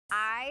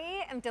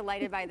I am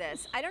delighted by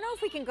this. I don't know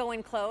if we can go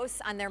in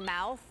close on their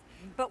mouth,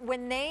 but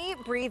when they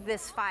breathe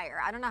this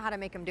fire, I don't know how to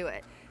make them do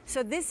it.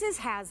 So this is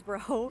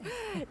Hasbro.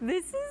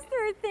 This is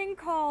their thing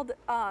called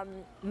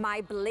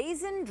My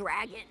Blazin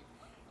Dragon.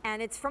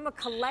 And it's from a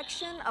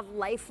collection of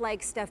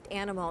lifelike stuffed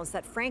animals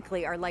that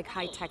frankly are like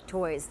high-tech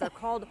toys. They're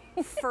called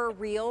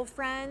FurReal,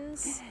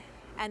 friends.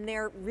 And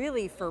they're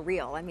really for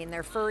real. I mean,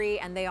 they're furry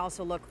and they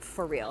also look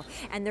for real.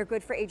 And they're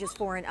good for ages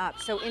 4 and up.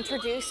 So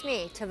introduce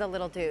me to the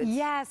little dudes.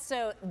 Yeah,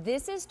 so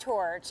this is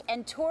Torch.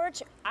 And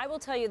Torch, I will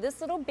tell you,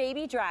 this little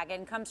baby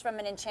dragon comes from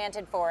an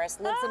enchanted forest,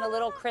 lives in a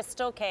little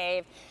crystal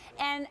cave.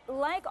 And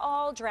like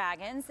all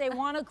dragons, they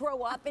want to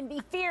grow up and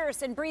be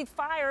fierce and breathe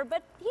fire,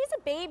 but he's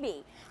a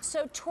baby.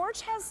 So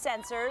Torch has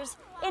sensors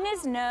in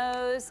his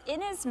nose,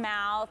 in his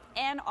mouth,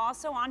 and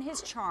also on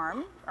his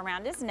charm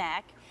around his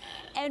neck.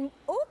 And,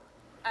 oh,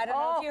 I don't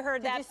know if you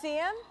heard that. Did you see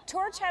him?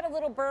 Torch had a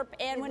little burp,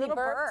 and when he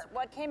burped,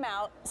 what came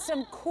out?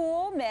 Some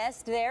cool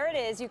mist. There it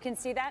is. You can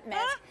see that mist.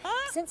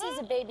 Since he's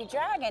a baby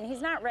dragon,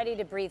 he's not ready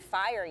to breathe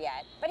fire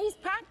yet, but he's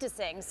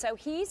practicing. So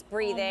he's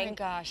breathing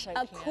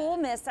a cool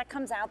mist that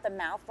comes out. The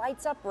mouth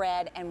lights up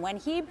red, and when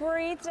he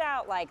breathes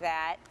out like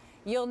that,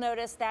 you'll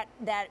notice that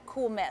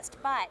cool mist.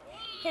 But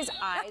his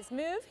eyes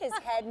move, his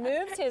head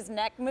moves, his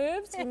neck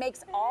moves. He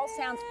makes all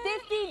sounds,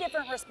 50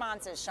 different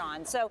responses,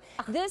 Sean. So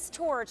this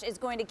Torch is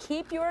going to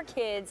keep your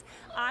kids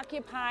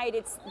occupied.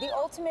 It's the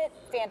ultimate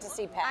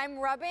fantasy pet. I'm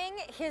rubbing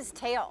his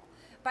tail.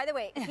 By the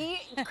way, he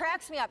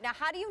cracks me up. Now,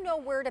 how do you know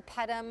where to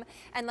pet him?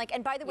 And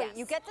by the way,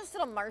 you get this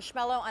little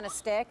marshmallow on a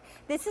stick.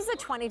 This is a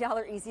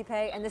 $20 Easy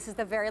Pay, and this is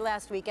the very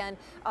last weekend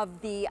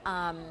of the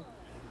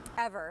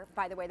ever,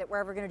 by the way, that we're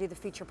ever going to do the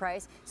feature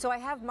price. So I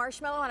have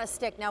marshmallow on a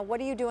stick. Now, what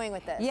are you doing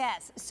with this?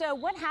 Yes, so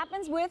what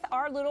happens with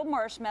our little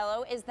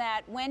marshmallow is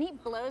that when he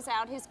blows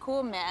out his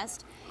cool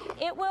mist,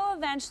 it will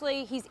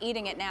eventually, he's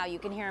eating it now. You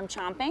can hear him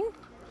chomping.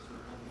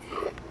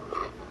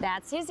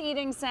 That's his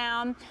eating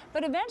sound.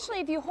 But eventually,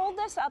 if you hold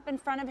this up in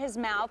front of his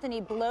mouth and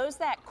he blows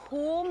that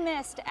cool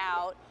mist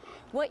out,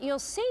 what you'll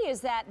see is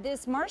that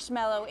this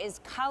marshmallow is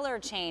color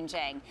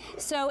changing.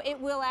 So it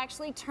will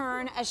actually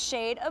turn a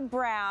shade of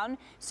brown.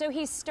 So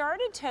he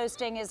started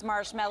toasting his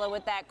marshmallow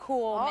with that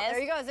cool mist.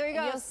 There he goes, there he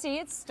goes. You'll see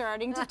it's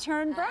starting to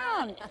turn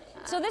brown.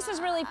 So this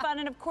is really fun.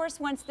 And of course,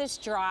 once this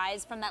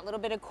dries from that little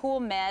bit of cool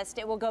mist,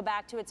 it will go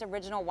back to its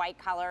original white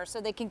color so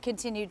they can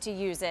continue to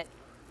use it.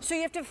 So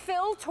you have to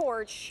fill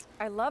Torch,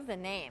 I love the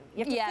name.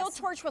 You have to fill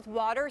Torch with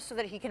water so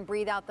that he can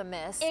breathe out the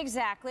mist.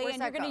 Exactly, and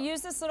you're going to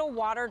use this little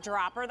water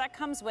dropper that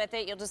comes with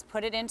it. You'll just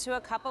put it into a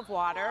cup of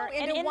water.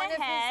 And in one of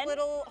his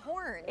little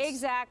horns.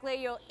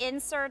 Exactly, you'll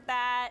insert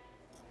that.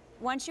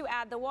 Once you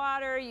add the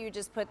water, you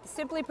just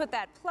simply put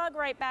that plug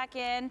right back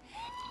in.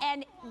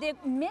 And the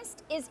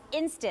mist is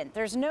instant.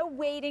 There's no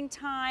waiting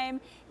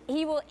time.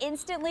 He will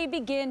instantly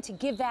begin to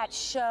give that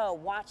show.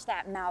 Watch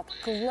that mouth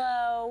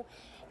glow.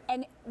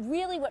 And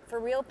really what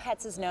FurReal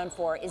Pets is known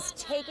for is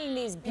taking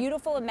these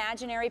beautiful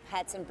imaginary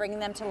pets and bringing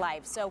them to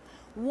life. So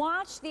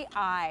watch the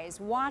eyes,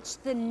 watch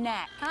the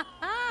neck,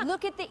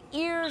 look at the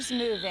ears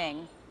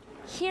moving.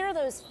 Hear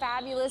those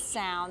fabulous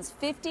sounds,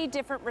 50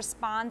 different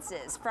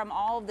responses from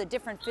all of the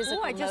different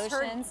physical motions. I just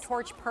heard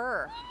Torch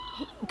purr.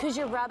 Because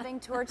you're rubbing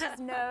Torch's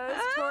nose.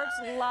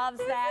 Torch loves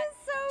that. This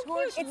is so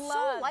Torch cute. It's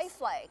loves. so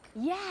lifelike.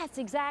 Yes,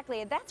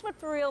 exactly. That's what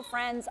FurReal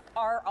Friends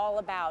are all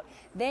about.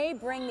 They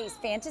bring these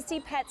fantasy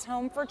pets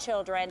home for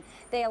children.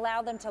 They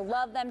allow them to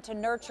love them, to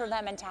nurture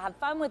them, and to have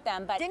fun with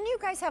them. But didn't you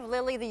guys have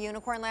Lily the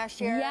unicorn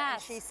last year?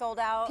 Yes. And she sold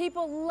out.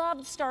 People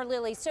loved Star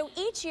Lily. So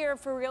each year,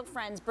 FurReal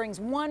Friends brings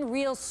one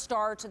real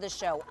star to the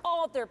show.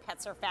 All of their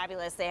pets are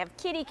fabulous. They have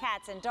kitty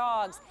cats and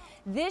dogs.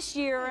 This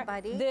year,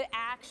 the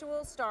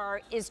actual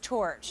star is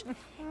Torch.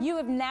 You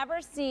have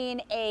never seen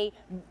a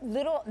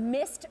little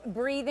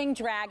mist-breathing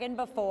dragon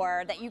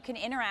before that you can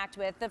interact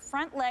with. The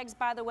front legs,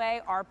 by the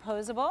way, are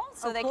posable,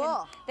 so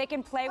they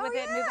can play with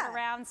it, move it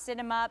around, sit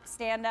him up,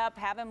 stand up,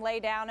 have him lay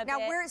down a bit.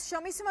 Now, show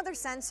me some other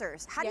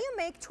sensors. How do you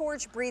make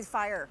Torch breathe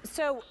fire?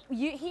 So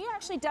he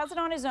actually does it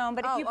on his own,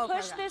 but if you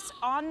push this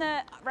on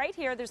right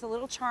here, there's a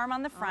little charm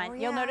on the front.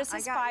 You'll notice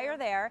his fire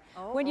there.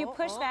 When you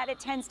push that, it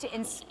tends to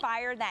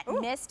inspire that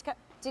mist.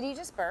 Did he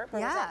just burp, or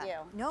was that you?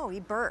 No, he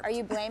burped. Are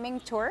you blaming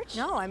Torch?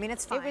 No, I mean,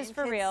 it's fine. It was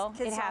for real.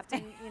 Kids it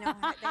happened. Often, you know,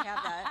 they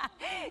have that.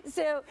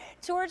 So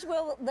Torch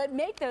will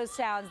make those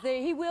sounds.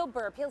 He will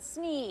burp. He'll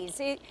sneeze.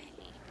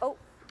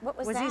 What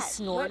was that? Was he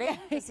snorting?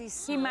 Is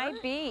he He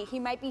might be. He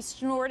might be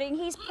snorting.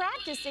 He's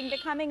practicing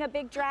becoming a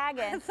big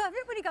dragon. I love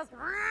it when he goes,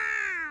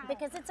 Rah!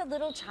 Because it's a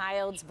little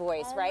child's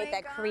voice, right?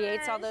 That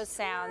creates all those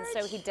sounds.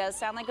 So he does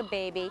sound like a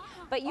baby.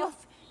 But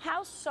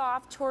how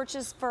soft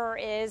Torch's fur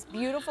is,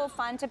 beautiful,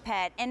 fun to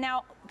pet. And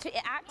now to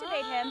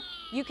activate him,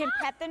 you can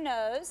pet the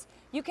nose.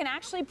 You can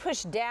actually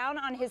push down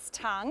on his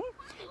tongue.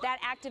 That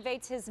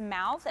activates his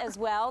mouth as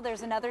well.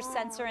 There's another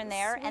sensor in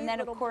there. And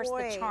then, of course,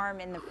 the charm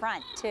in the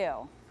front,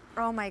 too.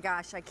 Oh my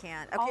gosh, I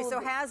can't. Okay,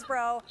 so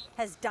Hasbro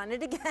has done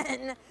it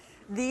again.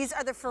 These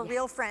are the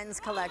FurReal Friends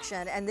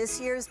collection, and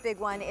this year's big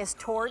one is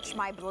Torch,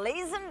 my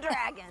Blazin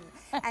Dragon.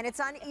 And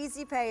it's on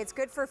Easy Pay. It's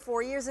good for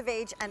 4 years of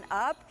age and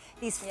up.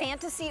 These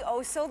fantasy,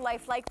 oh-so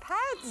lifelike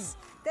pets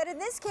that in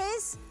this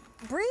case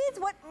breathe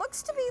what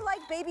looks to be like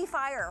baby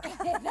fire.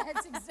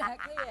 That's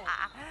exactly it.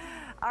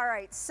 All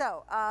right,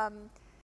 so